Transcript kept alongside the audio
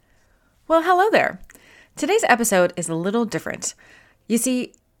Well, hello there. Today's episode is a little different. You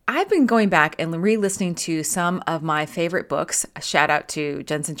see, I've been going back and re-listening to some of my favorite books. A shout out to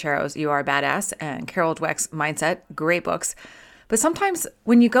Jen Sincero's You Are a Badass and Carol Dweck's Mindset, great books. But sometimes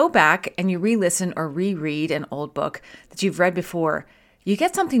when you go back and you re-listen or reread an old book that you've read before, you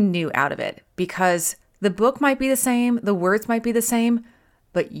get something new out of it because the book might be the same, the words might be the same,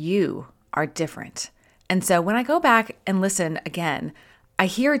 but you are different. And so when I go back and listen again, I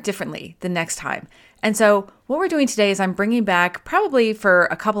hear it differently the next time. And so what we're doing today is I'm bringing back, probably for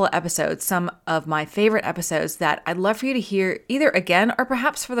a couple of episodes, some of my favorite episodes that I'd love for you to hear either again or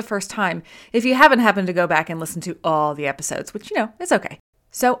perhaps for the first time if you haven't happened to go back and listen to all the episodes, which, is okay.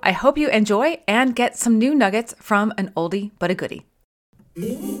 So I hope you enjoy and get some new nuggets from an oldie but a goodie.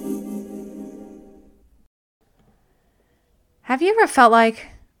 Have you ever felt like,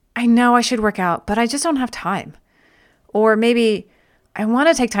 I know I should work out, but I just don't have time? Or maybe I want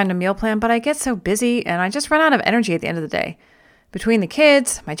to take time to meal plan, but I get so busy and I just run out of energy at the end of the day. Between the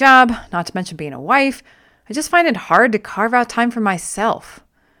kids, my job, not to mention being a wife, I just find it hard to carve out time for myself.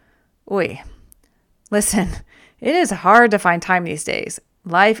 Oy. Listen, it is hard to find time these days.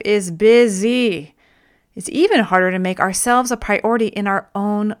 Life is busy. It's even harder to make ourselves a priority in our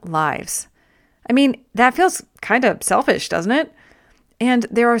own lives. I mean, that feels kind of selfish, doesn't it? And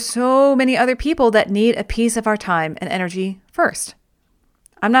there are so many other people that need a piece of our time and energy first.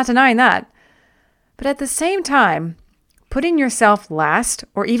 I'm not denying that. But at the same time, putting yourself last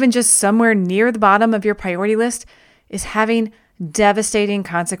or even just somewhere near the bottom of your priority list is having devastating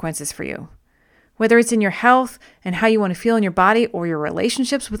consequences for you. Whether it's in your health and how you want to feel in your body or your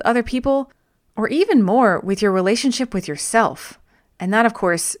relationships with other people, or even more with your relationship with yourself. And that, of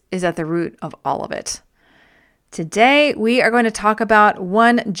course, is at the root of all of it. Today, we are going to talk about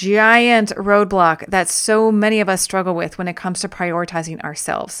one giant roadblock that so many of us struggle with when it comes to prioritizing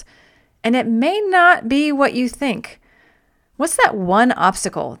ourselves. And it may not be what you think. What's that one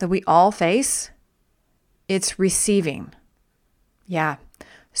obstacle that we all face? It's receiving. Yeah,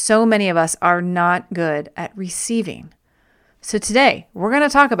 so many of us are not good at receiving. So today, we're going to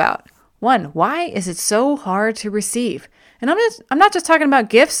talk about, one, why is it so hard to receive? And I'm not just talking about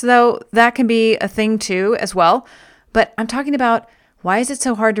gifts, though that can be a thing too as well, but I'm talking about why is it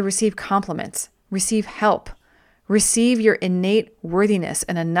so hard to receive compliments, receive help, receive your innate worthiness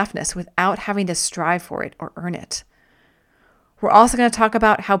and enoughness without having to strive for it or earn it. We're also going to talk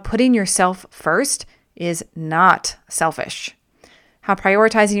about how putting yourself first is not selfish, how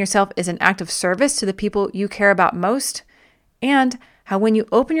prioritizing yourself is an act of service to the people you care about most, and how when you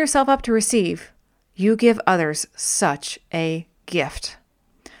open yourself up to receive, you give others such a gift.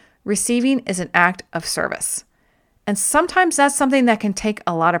 Receiving is an act of service. And sometimes that's something that can take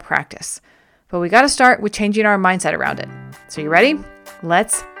a lot of practice. But we got to start with changing our mindset around it. So you ready?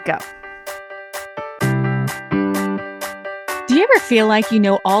 Let's go. Do you ever feel like you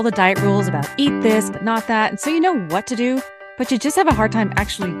know all the diet rules about eat this, but not that, and so you know what to do, but you just have a hard time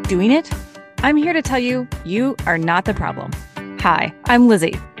actually doing it? I'm here to tell you, you are not the problem. Hi, I'm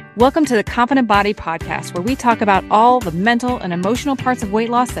Lizzie. Welcome to the Confident Body Podcast, where we talk about all the mental and emotional parts of weight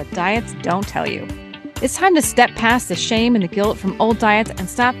loss that diets don't tell you. It's time to step past the shame and the guilt from old diets and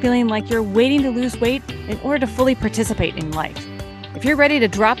stop feeling like you're waiting to lose weight in order to fully participate in life. If you're ready to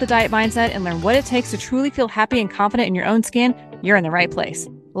drop the diet mindset and learn what it takes to truly feel happy and confident in your own skin, you're in the right place.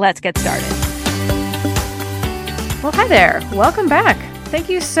 Let's get started. Well, hi there. Welcome back. Thank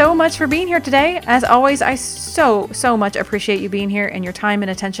you so much for being here today. As always, I so much appreciate you being here and your time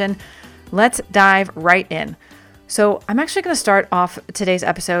and attention. Let's dive right in. So I'm actually going to start off today's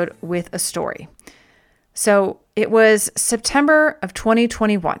episode with a story. So it was September of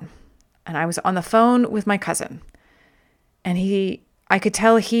 2021, and I was on the phone with my cousin. And I could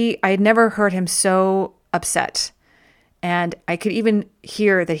tell I had never heard him so upset. And I could even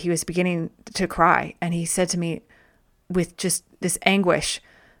hear that he was beginning to cry. And he said to me with just this anguish,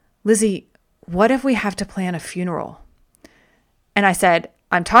 Lizzie, what if we have to plan a funeral? And I said,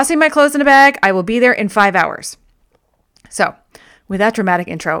 I'm tossing my clothes in a bag. I will be there in 5 hours. So with that dramatic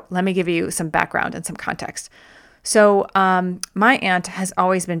intro, let me give you some background and some context. So my aunt has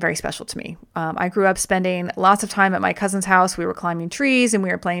always been very special to me. I grew up spending lots of time at my cousin's house. We were climbing trees and we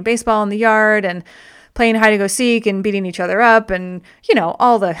were playing baseball in the yard and playing hide and go seek and beating each other up and,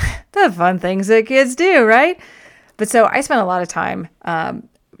 all the fun things that kids do, right? But so I spent a lot of time,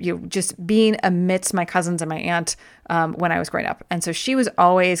 just being amidst my cousins and my aunt when I was growing up. And so she was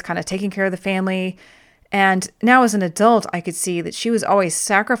always kind of taking care of the family. And now as an adult, I could see that she was always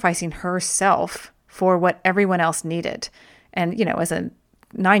sacrificing herself for what everyone else needed. And, as a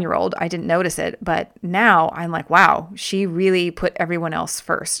 9-year-old, I didn't notice it. But now I'm like, wow, she really put everyone else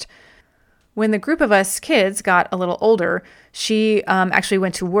first. when the group of us kids got a little older, she actually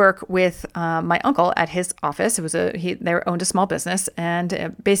went to work with my uncle at his office. It was they owned a small business,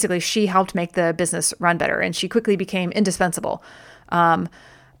 and basically she helped make the business run better, and she quickly became indispensable.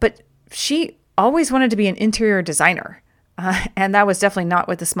 But she always wanted to be an interior designer, and that was definitely not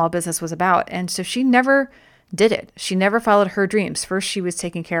what the small business was about. And so she never did it. She never followed her dreams. First, she was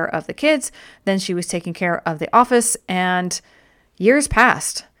taking care of the kids, then she was taking care of the office, and years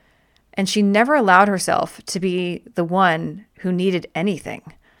passed. And she never allowed herself to be the one who needed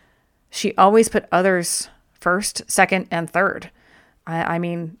anything. She always put others first, second, and third. I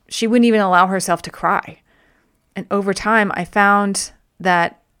mean, she wouldn't even allow herself to cry. And over time, I found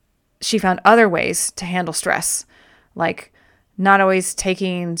that she found other ways to handle stress, like not always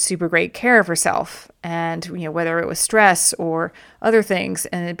taking super great care of herself, and whether it was stress or other things,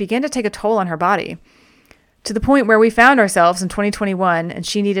 and it began to take a toll on her body, to the point where we found ourselves in 2021 and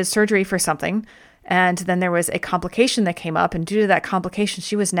she needed surgery for something. And then there was a complication that came up, and due to that complication,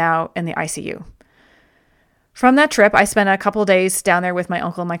 she was now in the ICU. From that trip, I spent a couple of days down there with my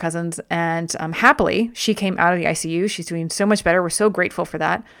uncle and my cousins, and happily, she came out of the ICU. She's doing so much better. We're so grateful for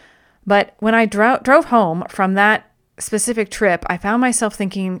that. But when I drove home from that specific trip, I found myself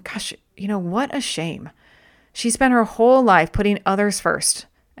thinking, gosh, what a shame. She spent her whole life putting others first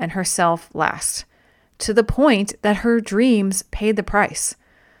and herself last, to the point that her dreams paid the price,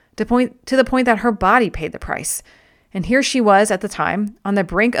 to the point that her body paid the price. And here she was at the time on the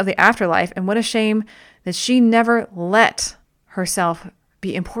brink of the afterlife, and what a shame that she never let herself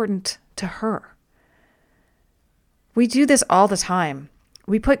be important to her. We do this all the time.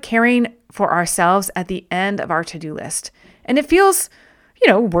 We put caring for ourselves at the end of our to-do list. And it feels,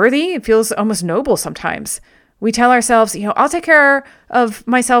 worthy. It feels almost noble sometimes. We tell ourselves, I'll take care of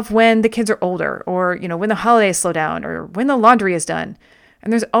myself when the kids are older, or, when the holidays slow down, or when the laundry is done.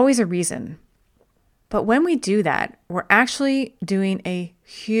 And there's always a reason. But when we do that, we're actually doing a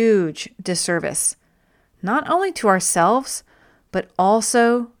huge disservice, not only to ourselves, but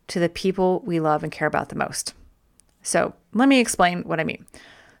also to the people we love and care about the most. So let me explain what I mean.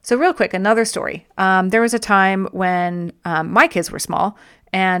 So real quick, another story. There was a time when my kids were small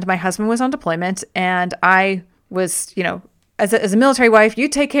and my husband was on deployment, and I was, as a military wife, you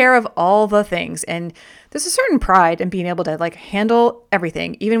take care of all the things. And there's a certain pride in being able to handle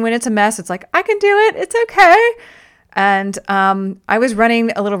everything. Even when it's a mess, it's like, I can do it. It's okay. And I was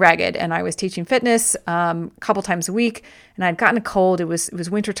running a little ragged, and I was teaching fitness a couple times a week, and I'd gotten a cold. It was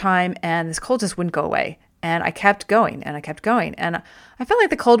winter time, and this cold just wouldn't go away. And I kept going and I kept going. And I felt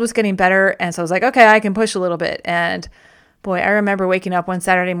like the cold was getting better. And so I was like, okay, I can push a little bit. And boy, I remember waking up one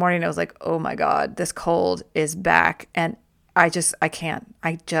Saturday morning. I was like, oh my God, this cold is back. And I can't.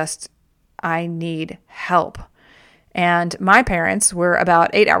 I need help. And my parents were about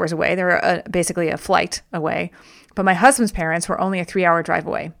 8 hours away. They were basically a flight away. But my husband's parents were only a 3-hour drive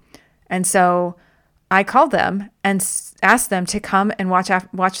away. And so I called them and asked them to come and watch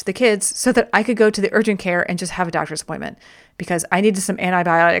the kids so that I could go to the urgent care and just have a doctor's appointment, because I needed some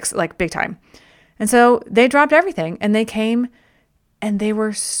antibiotics, big time. And so they dropped everything and they came, and they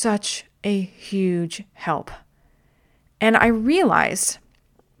were such a huge help. And I realized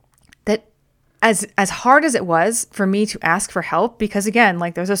that as hard as it was for me to ask for help, because again,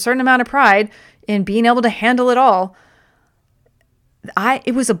 there's a certain amount of pride in being able to handle it all,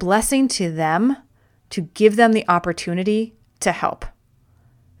 it was a blessing to them to give them the opportunity to help.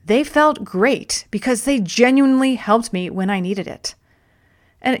 They felt great because they genuinely helped me when I needed it.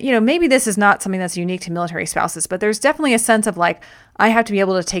 And, maybe this is not something that's unique to military spouses, but there's definitely a sense of I have to be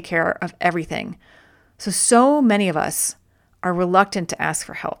able to take care of everything. So many of us are reluctant to ask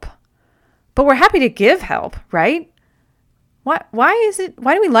for help, but we're happy to give help, right? Why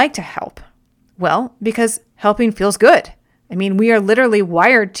do we like to help? Well, because helping feels good. I mean, we are literally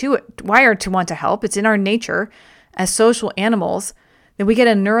wired to want to help. It's in our nature as social animals that we get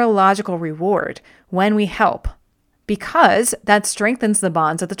a neurological reward when we help, because that strengthens the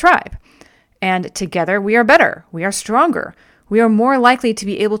bonds of the tribe. And together we are better. We are stronger. We are more likely to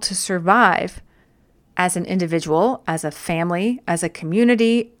be able to survive as an individual, as a family, as a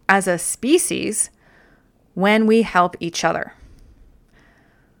community, as a species when we help each other.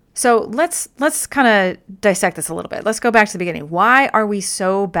 So let's kind of dissect this a little bit. Let's go back to the beginning. Why are we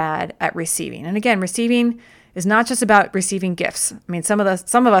so bad at receiving? And again, receiving is not just about receiving gifts. I mean, some of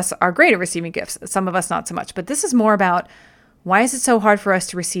us are great at receiving gifts, some of us not so much. But this is more about, why is it so hard for us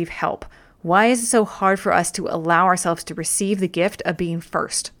to receive help? Why is it so hard for us to allow ourselves to receive the gift of being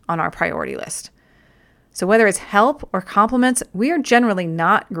first on our priority list? So whether it's help or compliments, we are generally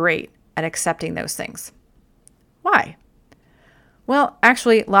not great at accepting those things. Why? Well,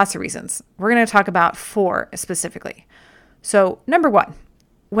 actually, lots of reasons. We're going to talk about 4 specifically. So, number 1,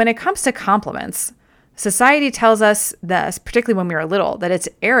 when it comes to compliments, society tells us that, particularly when we were little, that it's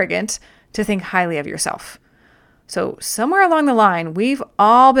arrogant to think highly of yourself. So somewhere along the line, we've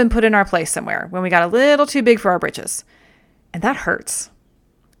all been put in our place somewhere when we got a little too big for our britches. And that hurts.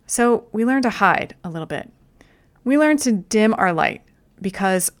 So we learn to hide a little bit. We learn to dim our light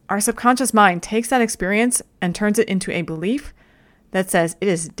because our subconscious mind takes that experience and turns it into a belief that says it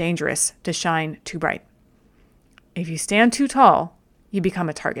is dangerous to shine too bright. If you stand too tall, you become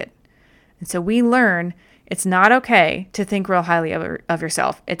a target. And so we learn it's not okay to think real highly of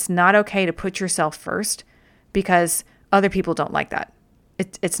yourself. It's not okay to put yourself first because other people don't like that.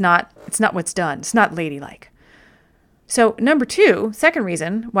 It's not what's done. It's not ladylike. So number 2, second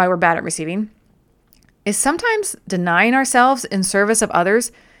reason why we're bad at receiving is sometimes denying ourselves in service of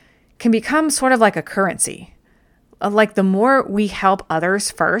others can become sort of like a currency. Like the more we help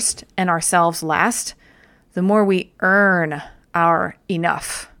others first and ourselves last, the more we earn our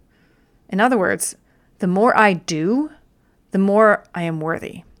enough. In other words, the more I do, the more I am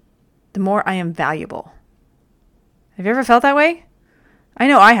worthy, the more I am valuable. Have you ever felt that way? I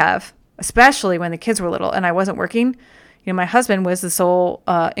know I have, especially when the kids were little and I wasn't working. My husband was the sole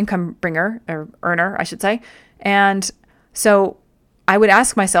income bringer, or earner, I should say. And so I would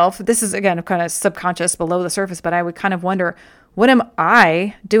ask myself, this is again kind of subconscious below the surface, but I would kind of wonder, what am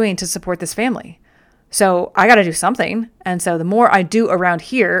I doing to support this family? So I got to do something. And so the more I do around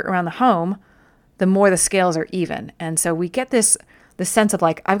here, around the home, the more the scales are even. And so we get this sense of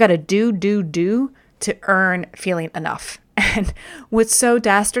like, I've got to do to earn feeling enough. And what's so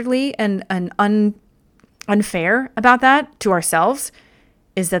dastardly and unfair about that to ourselves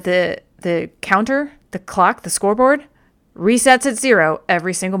is that the counter, the clock, the scoreboard resets at 0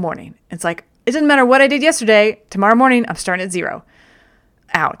 every single morning. It's like, it doesn't matter what I did yesterday. Tomorrow morning, I'm starting at 0.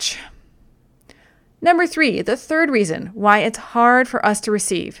 Ouch. Number 3, the third reason why it's hard for us to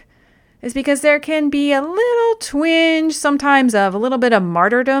receive is because there can be a little twinge sometimes of a little bit of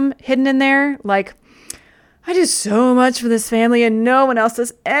martyrdom hidden in there. Like, I do so much for this family and no one else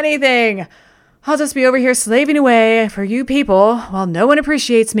does anything. I'll just be over here slaving away for you people while no one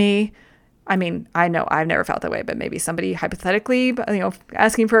appreciates me. I mean, I know I've never felt that way, but maybe somebody hypothetically,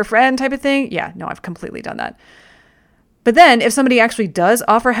 asking for a friend type of thing. Yeah, no, I've completely done that. But then if somebody actually does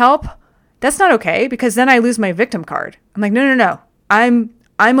offer help, that's not okay because then I lose my victim card. I'm like, no.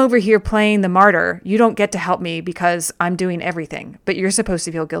 I'm over here playing the martyr. You don't get to help me because I'm doing everything, but you're supposed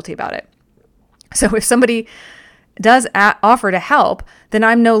to feel guilty about it. So if somebody does offer to help, then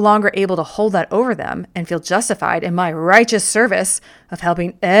I'm no longer able to hold that over them and feel justified in my righteous service of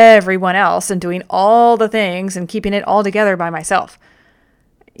helping everyone else and doing all the things and keeping it all together by myself.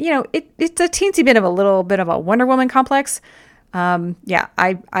 It's a teensy bit of a little bit of a Wonder Woman complex. I've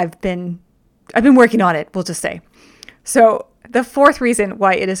been working on it, we'll just say. So the fourth reason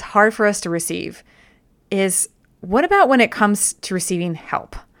why it is hard for us to receive is, what about when it comes to receiving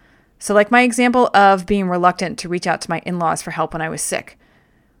help? So like my example of being reluctant to reach out to my in-laws for help when I was sick.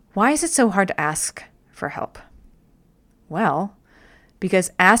 Why is it so hard to ask for help? Well,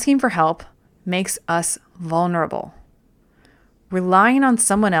 because asking for help makes us vulnerable. Relying on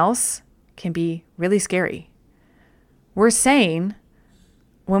someone else can be really scary.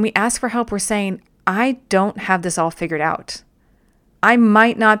 When we ask for help, we're saying, I don't have this all figured out. I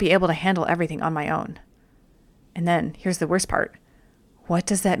might not be able to handle everything on my own. And then here's the worst part. What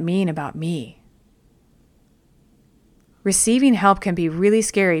does that mean about me? Receiving help can be really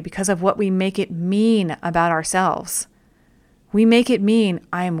scary because of what we make it mean about ourselves. We make it mean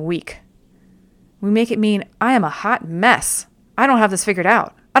I am weak. We make it mean I am a hot mess. I don't have this figured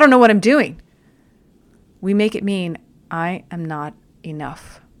out. I don't know what I'm doing. We make it mean I am not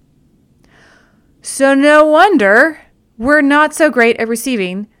enough. So no wonder we're not so great at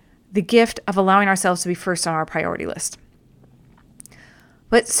receiving the gift of allowing ourselves to be first on our priority list.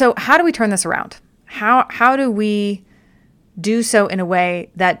 But so how do we turn this around? How do we do so in a way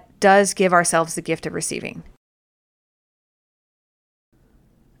that does give ourselves the gift of receiving?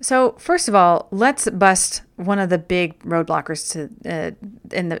 So first of all, let's bust one of the big roadblockers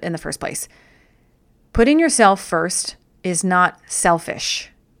in the first place. Putting yourself first is not selfish.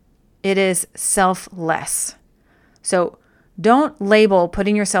 It is selfless. So don't label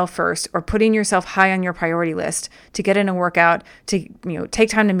putting yourself first or putting yourself high on your priority list to get in a workout, to take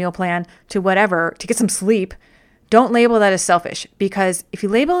time to meal plan, to whatever, to get some sleep. Don't label that as selfish, because if you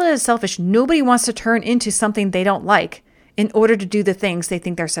label it as selfish, nobody wants to turn into something they don't like in order to do the things they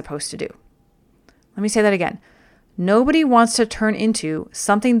think they're supposed to do. Let me say that again. Nobody wants to turn into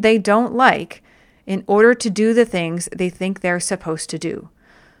something they don't like in order to do the things they think they're supposed to do.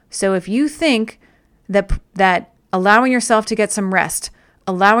 So if you think that allowing yourself to get some rest,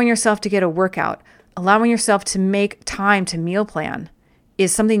 allowing yourself to get a workout, allowing yourself to make time to meal plan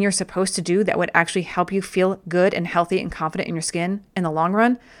is something you're supposed to do that would actually help you feel good and healthy and confident in your skin in the long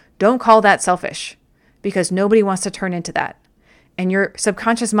run, don't call that selfish, because nobody wants to turn into that. And your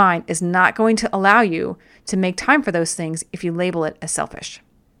subconscious mind is not going to allow you to make time for those things if you label it as selfish.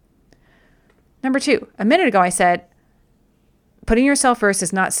 Number 2, a minute ago I said, putting yourself first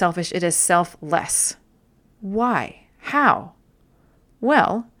is not selfish, it is selfless. Why? How?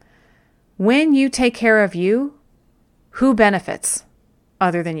 Well, when you take care of you, who benefits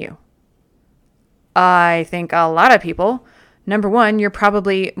other than you? I think a lot of people. Number 1, you're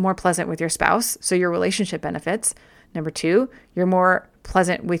probably more pleasant with your spouse, so your relationship benefits. Number 2, you're more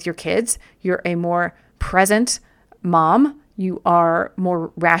pleasant with your kids. You're a more present mom. You are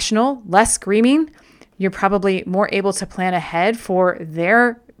more rational, less screaming. You're probably more able to plan ahead for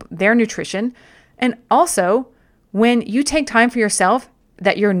their nutrition. And also, when you take time for yourself,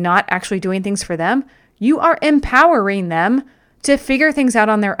 that you're not actually doing things for them, you are empowering them to figure things out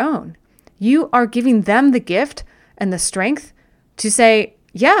on their own. You are giving them the gift and the strength to say,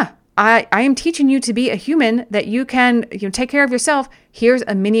 yeah, I am teaching you to be a human, that you can take care of yourself. Here's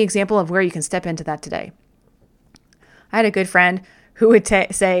a mini example of where you can step into that today. I had a good friend who would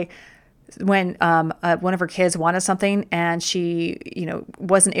say when one of her kids wanted something and she,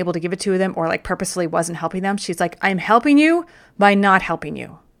 wasn't able to give it to them, or like purposefully wasn't helping them, she's like, I'm helping you by not helping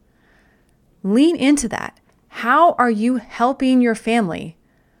you. Lean into that. How are you helping your family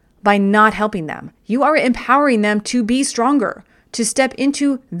by not helping them? You are empowering them to be stronger, to step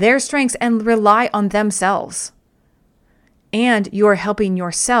into their strengths and rely on themselves. And you're helping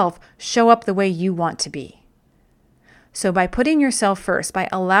yourself show up the way you want to be. So by putting yourself first, by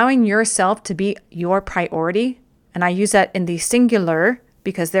allowing yourself to be your priority, and I use that in the singular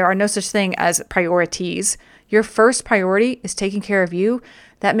because there are no such thing as priorities. Your first priority is taking care of you.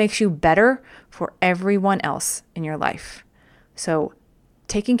 That makes you better for everyone else in your life. So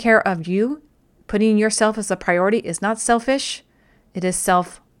taking care of you, putting yourself as a priority is not selfish. It is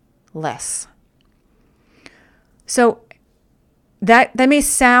selfless. So that may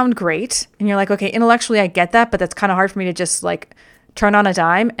sound great. And you're like, okay, intellectually I get that, but that's kind of hard for me to just like turn on a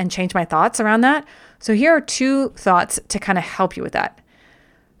dime and change my thoughts around that. So here are 2 thoughts to kind of help you with that.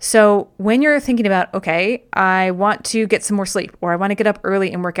 So when you're thinking about, okay, I want to get some more sleep, or I want to get up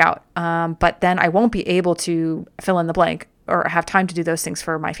early and work out, but then I won't be able to fill in the blank or have time to do those things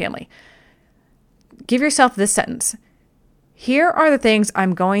for my family. Give yourself this sentence. Here are the things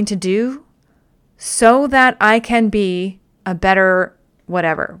I'm going to do so that I can be a better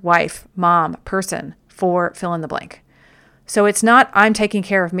whatever, wife, mom, person for fill in the blank. So it's not I'm taking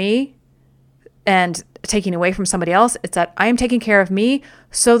care of me and taking away from somebody else. It's that I'm taking care of me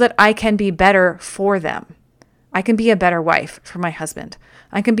so that I can be better for them. I can be a better wife for my husband.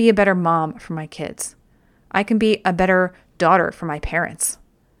 I can be a better mom for my kids. I can be a better daughter for my parents.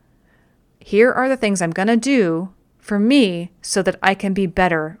 Here are the things I'm going to do for me so that I can be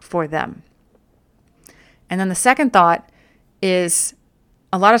better for them. And then the second thought is,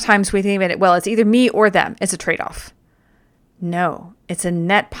 a lot of times we think of it, well, it's either me or them. It's a trade-off. No, it's a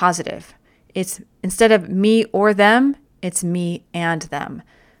net positive. It's instead of me or them, it's me and them.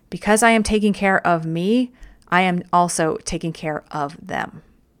 Because I am taking care of me, I am also taking care of them.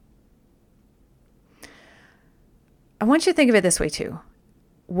 I want you to think of it this way too.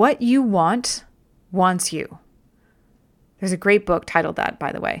 What you want wants you. There's a great book titled that,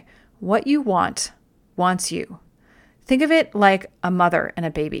 by the way. What you want wants you. Think of it like a mother and a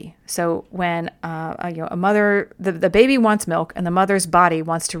baby. So when a mother, the baby wants milk and the mother's body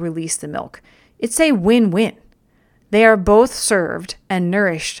wants to release the milk, it's a win-win. They are both served and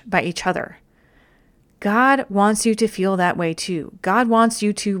nourished by each other. God wants you to feel that way too. God wants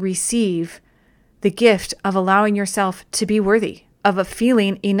you to receive the gift of allowing yourself to be worthy, of a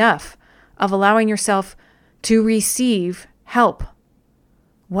feeling enough, of allowing yourself to receive help.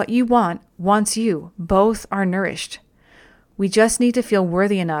 What you want wants you. Both are nourished. We just need to feel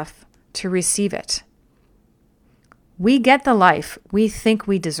worthy enough to receive it. We get the life we think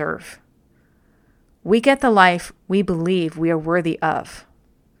we deserve. We get the life we believe we are worthy of.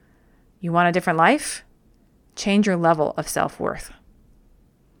 You want a different life? Change your level of self-worth.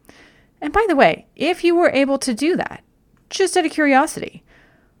 And by the way, if you were able to do that, just out of curiosity,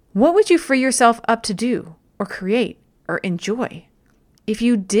 what would you free yourself up to do or create or enjoy if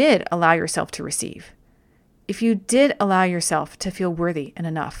you did allow yourself to receive? If you did allow yourself to feel worthy and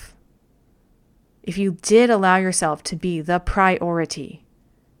enough? If you did allow yourself to be the priority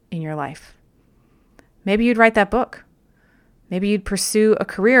in your life? Maybe you'd write that book. Maybe you'd pursue a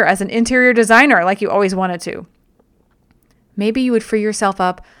career as an interior designer like you always wanted to. Maybe you would free yourself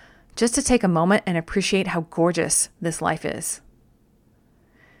up just to take a moment and appreciate how gorgeous this life is.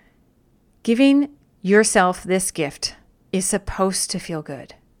 Giving yourself this gift is supposed to feel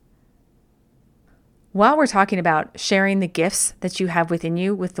good. While we're talking about sharing the gifts that you have within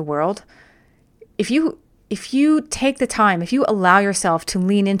you with the world, if you take the time, if you allow yourself to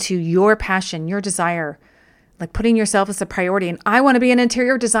lean into your passion, your desire, like putting yourself as a priority, and I want to be an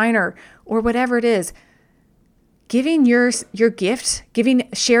interior designer or whatever it is, giving your gift,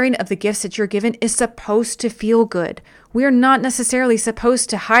 sharing of the gifts that you're given is supposed to feel good. We are not necessarily supposed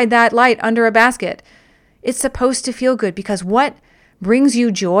to hide that light under a basket. It's supposed to feel good because what brings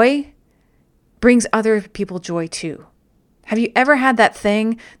you joy brings other people joy too. Have you ever had that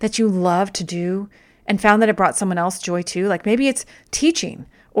thing that you love to do and found that it brought someone else joy too? Like maybe it's teaching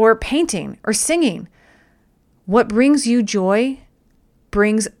or painting or singing. What brings you joy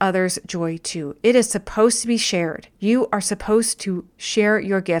brings others joy too. It is supposed to be shared. You are supposed to share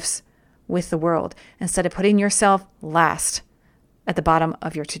your gifts with the world instead of putting yourself last at the bottom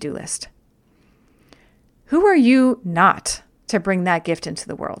of your to-do list. Who are you not to bring that gift into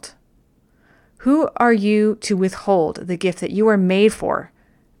the world? Who are you to withhold the gift that you are made for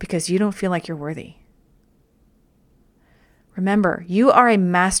because you don't feel like you're worthy? Remember, you are a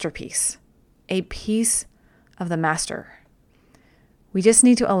masterpiece, a piece of the master. We just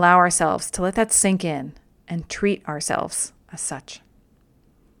need to allow ourselves to let that sink in and treat ourselves as such.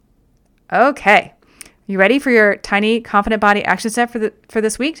 Okay, you ready for your tiny confident body action step for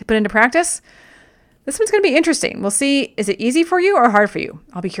this week to put into practice? This one's going to be interesting. We'll see, is it easy for you or hard for you?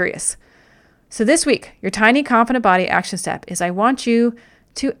 I'll be curious. So this week, your tiny confident body action step is I want you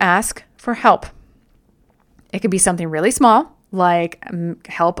to ask for help. It could be something really small, like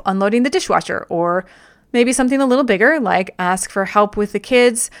help unloading the dishwasher, or maybe something a little bigger, like ask for help with the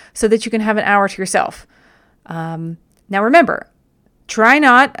kids so that you can have an hour to yourself. Now remember, try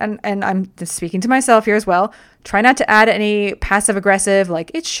not, and I'm speaking to myself here as well, try not to add any passive aggressive,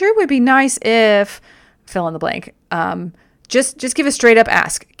 like it sure would be nice if, fill in the blank. Just give a straight up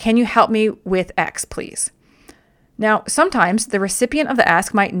ask. Can you help me with X, please? Now, sometimes the recipient of the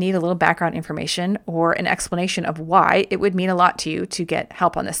ask might need a little background information or an explanation of why it would mean a lot to you to get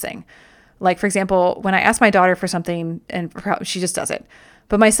help on this thing. Like, for example, when I ask my daughter for something and she just does it.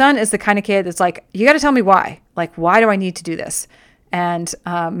 But my son is the kind of kid that's like, you got to tell me why. Like, why do I need to do this? And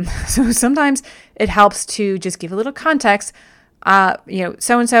so sometimes it helps to just give a little context.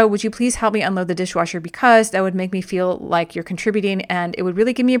 So-and-so, would you please help me unload the dishwasher because that would make me feel like you're contributing and it would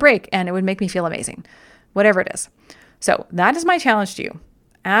really give me a break and it would make me feel amazing, whatever it is. So that is my challenge to you.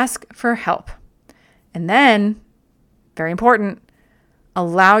 Ask for help. And then, very important,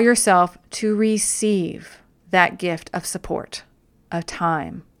 allow yourself to receive that gift of support, of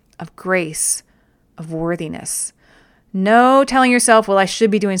time, of grace, of worthiness. No telling yourself, well, I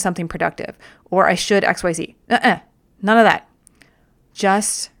should be doing something productive or I should XYZ. None of that.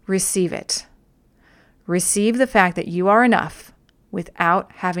 Just receive it. Receive the fact that you are enough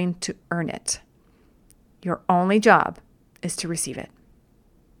without having to earn it. Your only job is to receive it.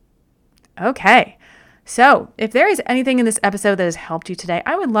 Okay. So if there is anything in this episode that has helped you today,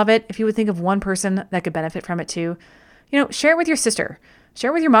 I would love it if you would think of one person that could benefit from it too. Share it with your sister,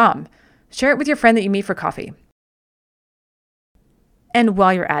 share it with your mom, share it with your friend that you meet for coffee. And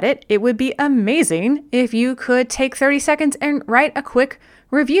while you're at it, it would be amazing if you could take 30 seconds and write a quick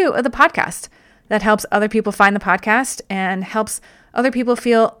review of the podcast. That helps other people find the podcast and helps other people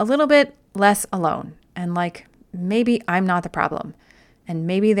feel a little bit less alone. And like, maybe I'm not the problem. And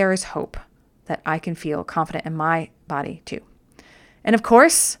maybe there is hope that I can feel confident in my body too. And of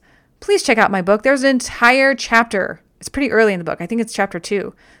course, please check out my book. There's an entire chapter. It's pretty early in the book. I think it's chapter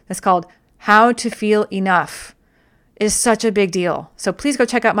 2. That's called How to Feel Enough. Is such a big deal. So please go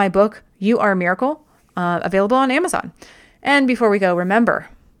check out my book, You Are a Miracle, available on Amazon. And before we go, remember,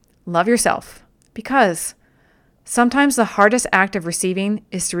 love yourself, because sometimes the hardest act of receiving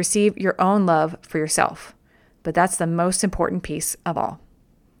is to receive your own love for yourself. But that's the most important piece of all.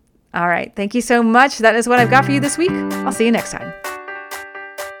 All right. Thank you so much. That is what I've got for you this week. I'll see you next time.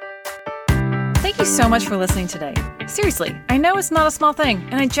 Thank you so much for listening today. Seriously, I know it's not a small thing,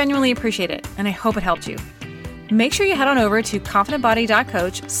 and I genuinely appreciate it, and I hope it helped you. Make sure you head on over to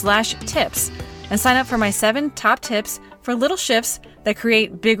confidentbody.coach/tips and sign up for my 7 top tips for little shifts that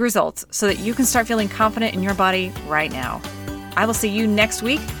create big results so that you can start feeling confident in your body right now. I will see you next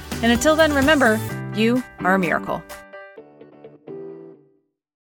week. And until then, remember, you are a miracle.